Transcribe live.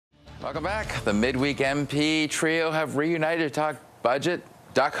Welcome back. The midweek MP trio have reunited to talk budget,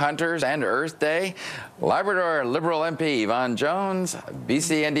 duck hunters, and Earth Day. Labrador Liberal MP Yvonne Jones,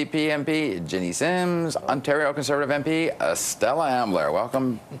 BC NDP MP Ginny Sims, Ontario Conservative MP Stella Ambler.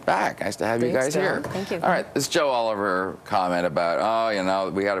 Welcome back. Nice to have you guys here. Thank you. All right, this Joe Oliver comment about, oh, you know,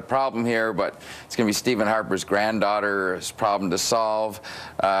 we got a problem here, but it's going to be Stephen Harper's granddaughter's problem to solve.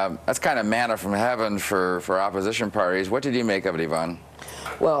 That's kind of manna from heaven for opposition parties. What did you make of it, Yvonne?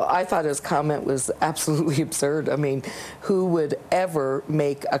 Well, I thought his comment was absolutely absurd. I mean, who would ever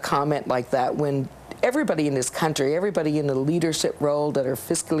make a comment like that when everybody in this country, everybody in a leadership role that are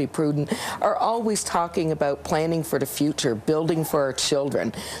fiscally prudent, are always talking about planning for the future, building for our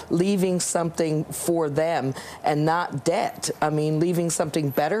children, leaving something for them and not debt. I mean, leaving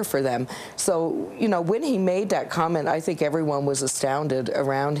something better for them. So, you know, when he made that comment, I think everyone was astounded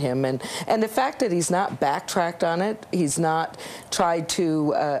around him. And the fact that he's not backtracked on it, he's not tried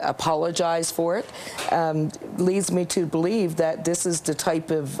to apologize for it, leads me to believe that this is the type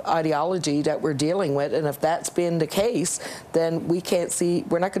of ideology that we're dealing with, and if that's been the case, then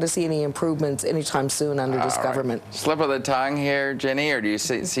we're not going to see any improvements anytime soon under this government. Slip of the tongue here, Ginny, or do you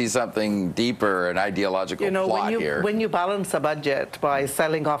see something deeper, an ideological plot here? When you balance a budget by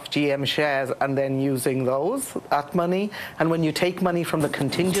selling off GM shares and then using that money, and when you take money from the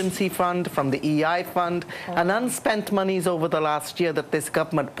contingency fund, from the EI fund, and unspent monies over the last year that this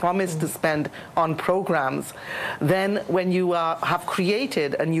government promised to spend on programs, then when you have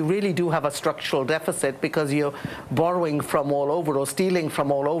created, and you really do have a structural deficit because you're borrowing from all over or stealing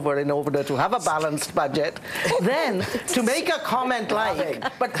from all over in order to have a balanced budget, then to make a comment like,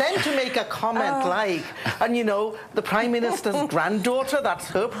 and you know, the Prime Minister's granddaughter, that's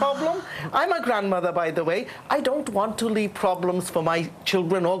her problem. I'm a grandmother, by the way. I don't want to leave problems for my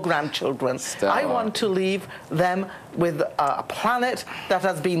children or grandchildren. I want to leave them with a planet that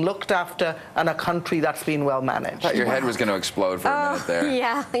has been looked after and a country that's been well managed. I thought your head was going to explode for a minute there.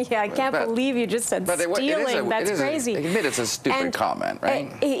 Yeah, I can't believe you just said stealing. That's crazy. Admit it's a stupid comment, right?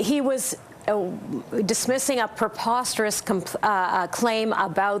 He was dismissing a preposterous claim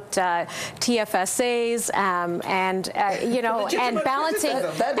about TFSAs you know, and balancing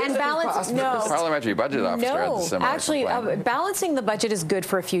no parliamentary budget officer had the similar actually balancing the budget is good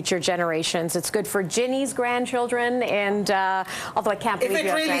for future generations. It's good for Ginny's grandchildren, and although I can't believe if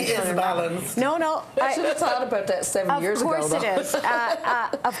it really is balanced. No, I should have thought about that 7 years ago. Of course it is.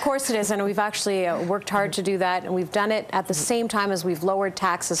 Of course it is, and we've actually worked hard to do that, and we've done it at the same time as we've lowered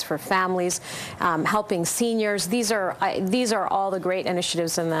taxes for families. Helping seniors. These are all the great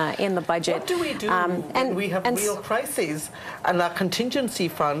initiatives in the budget. What do we do when we have real crises and our contingency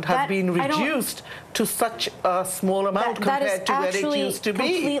fund has been reduced to such a small amount compared to where it used to be? That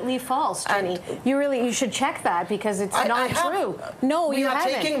is completely false, Jenny. You should check that, because it's not true. No, you haven't.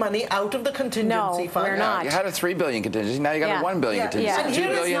 We are taking money out of the contingency fund. No, we're not. You had a $3 billion contingency. Now you got a $1 billion contingency. $2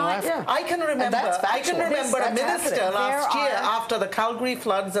 billion left. I can remember a minister last year after the Calgary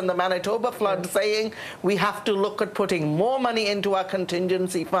floods and the Manitoba flood saying we have to look at putting more money into our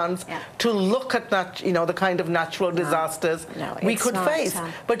contingency funds to look at that, you know, the kind of natural disasters we could face.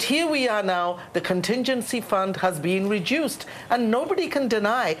 But here we are now, the contingency fund has been reduced, and nobody can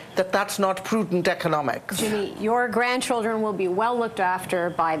deny that that's not prudent economics. Jimmy, your grandchildren will be well looked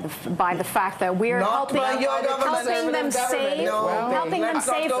after by the fact that we're helping them save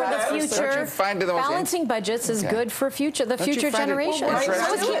for the future. Balancing budgets is good for the future generations.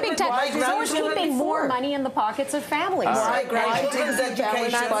 So is keeping more money in the pockets of families. My grandchildren didn't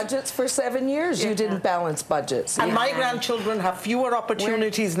balance budgets for 7 years. You didn't balance budgets. And my grandchildren have fewer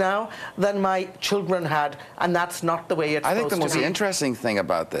opportunities now than my children had, and that's not the way it's supposed to be. I think the most interesting thing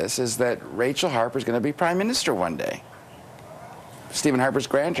about this is that Rachel Harper's going to be Prime Minister one day. Stephen Harper's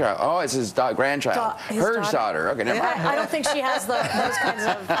grandchild. Oh, it's his grandchild. Her daughter. Okay, never mind. I don't think she has those kinds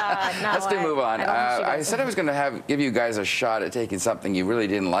of... Let's move on. I said I was going to give you guys a shot at taking something you really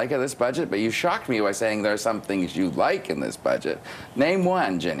didn't like of this budget, but you shocked me by saying there are some things you like in this budget. Name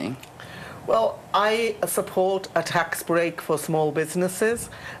one, Ginny. Well, I support a tax break for small businesses.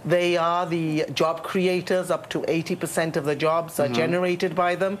 They are the job creators. Up to 80% of the jobs are generated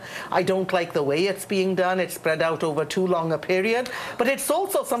by them. I don't like the way it's being done. It's spread out over too long a period. But it's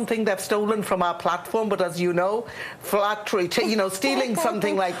also something they've stolen from our platform. But as you know, flattery, stealing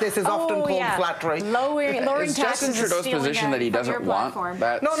something like this is often called flattery. Lowering taxes. Is Justin Trudeau's position that he doesn't want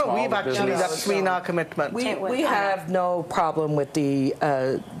that? No, we've actually, that's been our commitment. We have no problem with the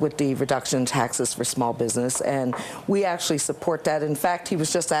reduction reduction in taxes for small business, and we actually support that. In fact, he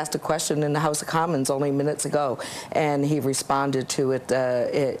was just asked a question in the House of Commons only minutes ago, and he responded to it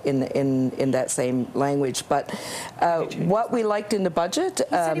in that same language. But what we liked in the budget,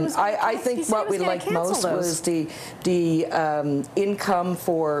 I think what we liked most was the income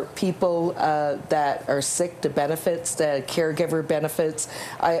for people that are sick, the benefits, the caregiver benefits.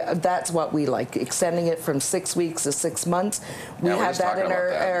 That's what we like, extending it from 6 weeks to 6 months. We had that in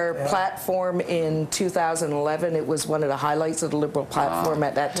our platform in 2011. It was one of the highlights of the Liberal platform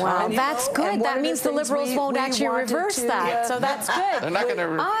at that time. Wow, that's good. That means the Liberals won't actually reverse that, so that's good. They're not going to.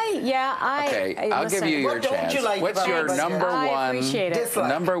 Okay, I'll give you your chance. What's your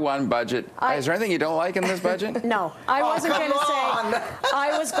number one budget? Is there anything you don't like in this budget? No, I wasn't going to say.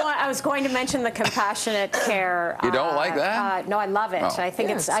 I was going to mention the compassionate care. You don't like that? No, I love it. I think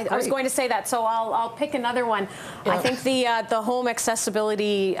it's. I was going to say that, so I'll pick another one. I think the home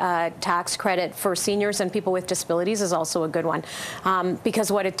accessibility tax credit for seniors and people with disabilities is also a good one,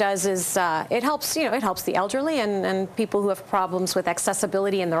 because what it does is it helps the elderly and people who have problems with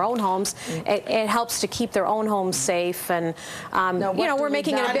accessibility in their own homes. It helps to keep their own homes safe, and we're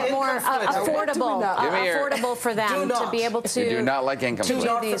making it a bit more affordable for them to be able to. You do not like income splitting.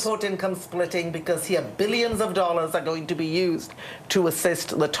 Do not support income splitting, because here billions of dollars are going to be used to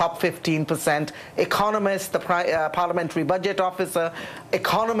assist the top 15%. Economists, the parliamentary budget officer,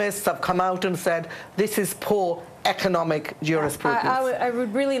 economists have come out and said this is poor economic jurisprudence. I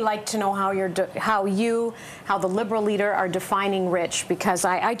would really like to know how the Liberal leader are defining rich, because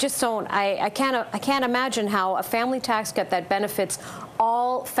I just don't. I can't imagine how a family tax cut that benefits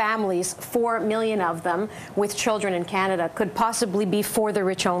all families, 4 million of them with children in Canada, could possibly be for the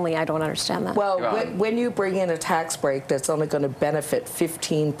rich only. I don't understand that. Well, when you bring in a tax break that's only going to benefit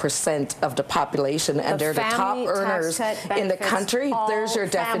 15% of the population, and they're the top earners in the country, there's your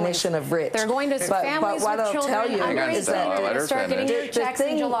definition of rich. They're going to families with children. The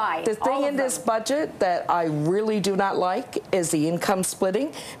thing in this budget that I really do not like is the income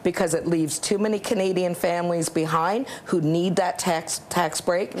splitting, because it leaves too many Canadian families behind who need that tax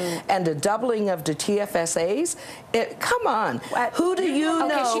break, and the doubling of the TFSAs. Come on, who do you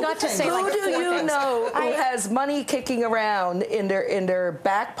know? She got to say who do you know who has money kicking around in their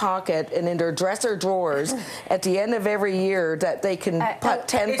back pocket and in their dresser drawers at the end of every year that they can put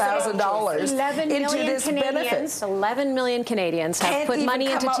 $10,000 into this benefit? 11 million Canadians have put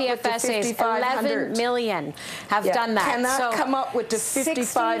money into TFSAs. 11 million have done that. Cannot come up with the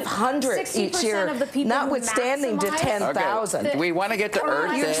 5,500 each year, notwithstanding the 10,000. Do we want to get to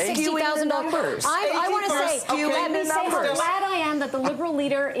Earth Day? $60,000. I want to say, let me say how glad I am that the Liberal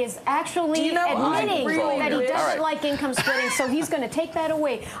leader is actually admitting that he doesn't like income splitting, so he's going to take that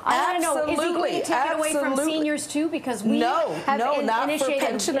away. I want to know, is he going to take it away from seniors too? Because we have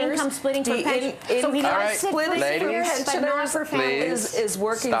initiated income splitting for pensions. So he likes it for seniors, but not for families. Is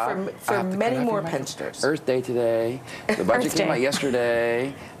working for many more pensioners. Earth Day today. The budget came out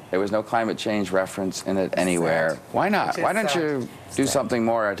yesterday. There was no climate change reference in it anywhere. Why not? Why don't you do something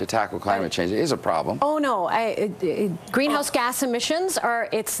more to tackle climate change? It is a problem. Oh no, greenhouse gas emissions are.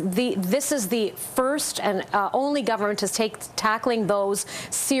 This is the first and only government to tackling those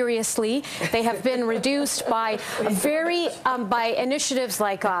seriously. They have been reduced by by initiatives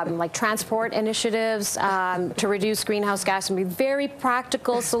like transport initiatives to reduce greenhouse gas, and be very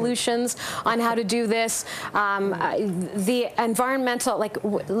practical solutions on how to do this. The environmental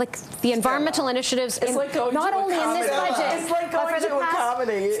the environmental initiatives not only in this budget. It's like going to a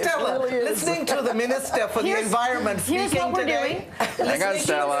comedy. Stella, listening to the Minister for the Environment speaking today. Hang on,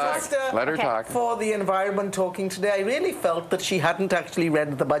 Stella. Let her talk. For the Environment talking today, I really felt that she hadn't actually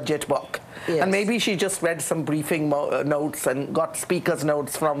read the budget book. Yes. And maybe she just read some briefing notes and got speaker's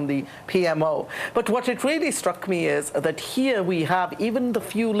notes from the PMO. But what it really struck me is that here we have even the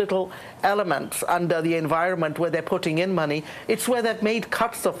few little elements under the Environment where they're putting in money. It's where they've made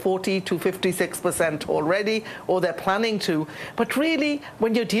cuts of 40 to 56% already, or they're planning to. But really,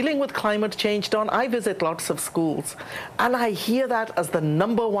 when you're dealing with climate change, Don, I visit lots of schools, and I hear that as the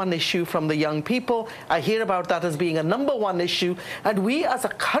 #1 issue from the young people. I hear about that as being a #1 issue, and we as a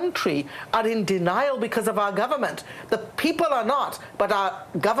country are in denial because of our government. The people are not, but our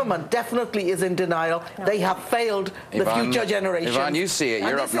government definitely is in denial. They have failed the future generations. Yvonne, you see it.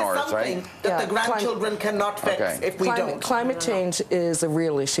 You're up north, right? That the grandchildren cannot fix if we don't. Climate change is a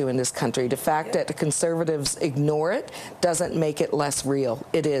real issue in this country. The fact that the Conservatives ignore it doesn't make it less real.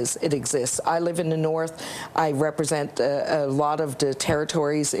 It is. It exists. I live in the north. I represent a lot of the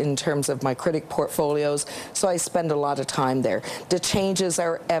territories in terms of my critic portfolios, so I spend a lot of time there. The changes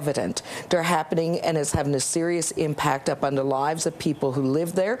are evident. They're happening, and it's having a serious impact up on the lives of people who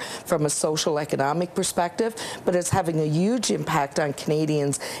live there from a social economic perspective, but it's having a huge impact on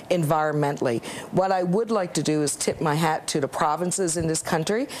Canadians environmentally. What I would like to do is tip my hat to the provinces in this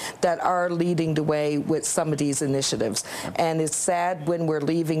country that are leading the way with some of these initiatives. And it's sad when we're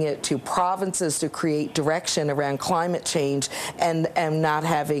leaving it to provinces to create direction around climate change and not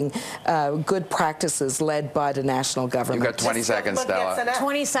having good practices led by the national government. You've got 20 seconds, Stella.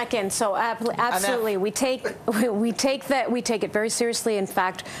 20 seconds. So absolutely, we take it very seriously. In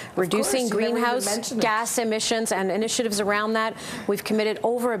fact, reducing greenhouse gas emissions and initiatives around that. We've committed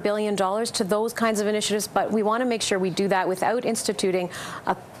over $1 billion to those kinds of initiatives, but we want to make sure we do that without instituting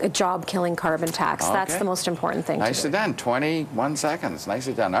a job-killing carbon tax. Okay. That's the most important thing. Nicely done. 21 seconds.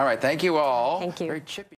 Nicely done. All right. Thank you all. Thank you. Very chippy.